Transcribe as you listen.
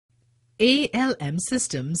ALM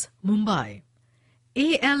Systems, Mumbai.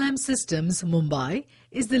 ALM Systems, Mumbai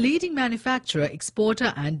is the leading manufacturer,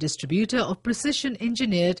 exporter and distributor of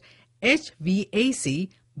precision-engineered HVAC,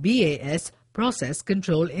 BAS process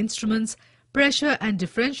control instruments, pressure and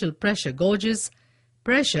differential pressure gauges,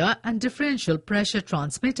 pressure and differential pressure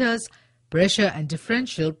transmitters, pressure and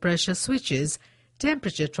differential pressure switches,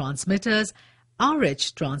 temperature transmitters,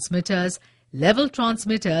 RH transmitters, level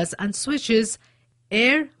transmitters and switches,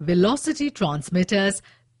 air velocity transmitters,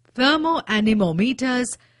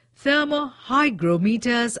 thermoanemometers,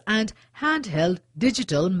 thermohygrometers and handheld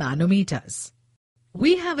digital manometers.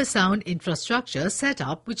 We have a sound infrastructure set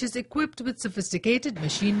up which is equipped with sophisticated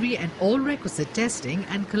machinery and all requisite testing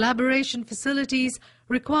and collaboration facilities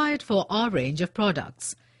required for our range of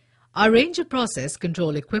products. Our range of process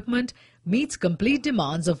control equipment meets complete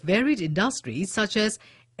demands of varied industries such as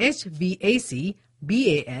HVAC,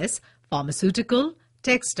 BAS, pharmaceutical,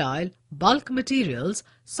 textile, bulk materials,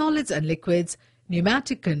 solids and liquids,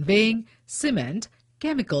 pneumatic conveying, cement,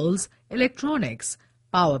 chemicals, electronics,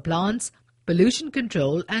 power plants, pollution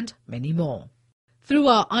control and many more. Through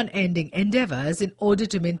our unending endeavors in order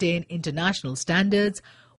to maintain international standards,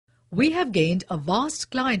 we have gained a vast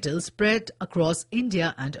clientele spread across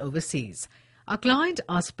India and overseas. Our clients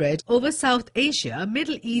are spread over South Asia,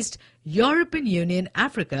 Middle East, European Union,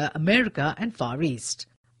 Africa, America and Far East.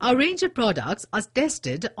 Our range of products are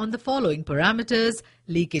tested on the following parameters: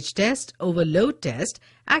 leakage test, overload test,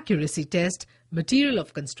 accuracy test, material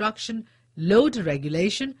of construction, load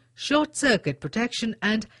regulation, short circuit protection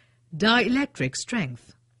and dielectric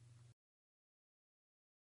strength.